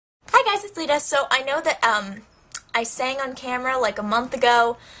Hi guys, it's Leda. So I know that I sang on camera like a month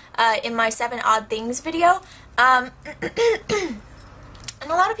ago in my 7 Odd Things video, and a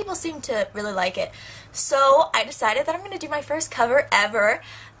lot of people seem to really like it. So I decided that I'm going to do my first cover ever,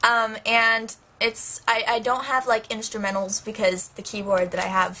 and I don't have like instrumentals because the keyboard that I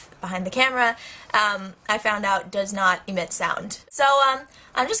have behind the camera I found out does not emit sound. So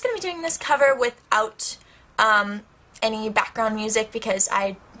I'm just going to be doing this cover without any background music because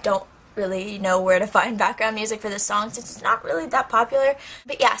I don't really know where to find background music for this song since it's not really that popular.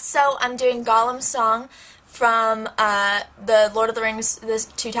 But yeah, so I'm doing Gollums' song from the Lord of the Rings, the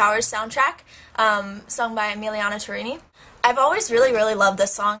Two Towers soundtrack, sung by Emiliana Torrini. I've always really loved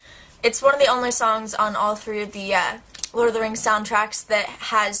this song. It's one of the only songs on all 3 of the Lord of the Rings soundtracks that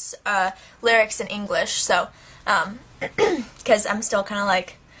has lyrics in English, so, because I'm still kind of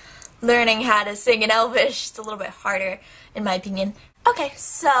like learning how to sing in Elvish. It's a little bit harder, in my opinion. Okay,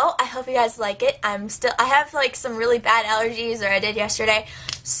 so I hope you guys like it. I have like some really bad allergies, or I did yesterday,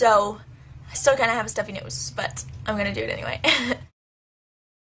 so I still kind of have a stuffy nose, but I'm gonna do it anyway.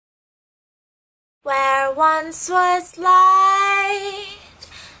 Where once was light,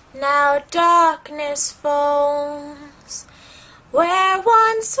 now darkness falls. Where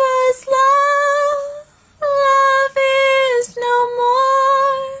once was love, love is no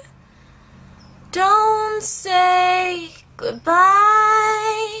more. Don't say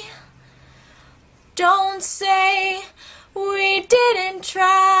goodbye. Don't say we didn't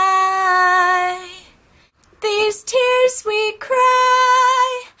try. These tears we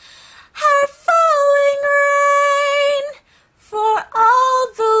cry are falling rain for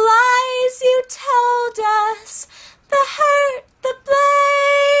all the lies you told us, the hurt, the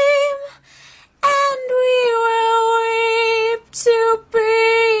blame, and we will weep to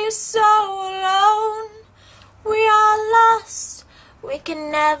be so alone. We are lost, we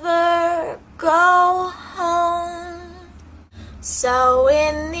can never go home. So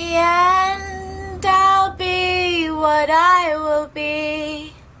in the end, I'll be what I will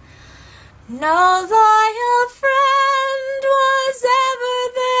be. No loyal friend was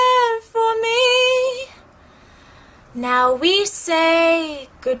ever there for me. Now we say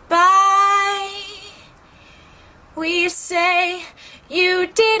goodbye. We say you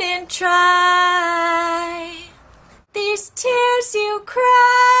didn't try. These tears you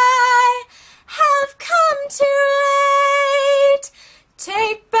cry have come too late.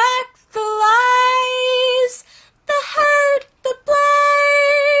 Take back the lies, the hurt, the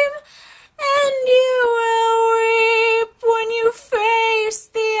blame, and you will weep when you face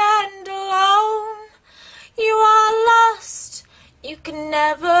the end alone. You are lost, you can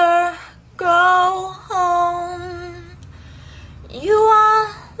never go home. You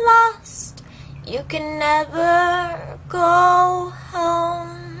are lost, you can never go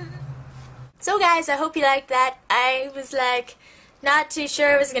home. So guys, I hope you liked that. I was like not too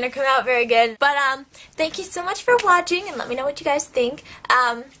sure it was gonna come out very good, but thank you so much for watching, and let me know what you guys think.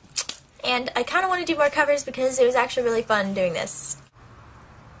 And I kind of want to do more covers because it was actually really fun doing this.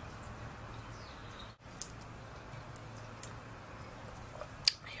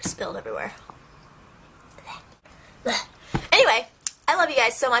 I just spilled everywhere. Anyway, I love you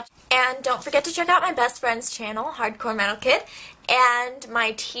guys so much, and don't forget to check out my best friend's channel, Hardcore Metal Kid, and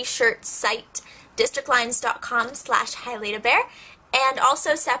my t-shirt site, districtlines.com/Hailedabear, and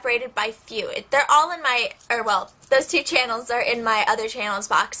also Separated by Few. They're all in my, or well, those 2 channels are in my other channels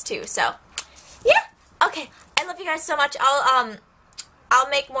box too, so yeah. Okay, I love you guys so much. I'll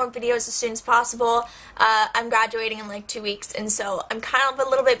make more videos as soon as possible. I'm graduating in like 2 weeks, and so I'm kind of a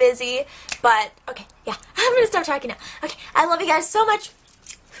little bit busy, but okay, yeah, I'm gonna stop talking now. Okay, I love you guys so much.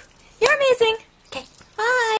 You're amazing. Okay, bye.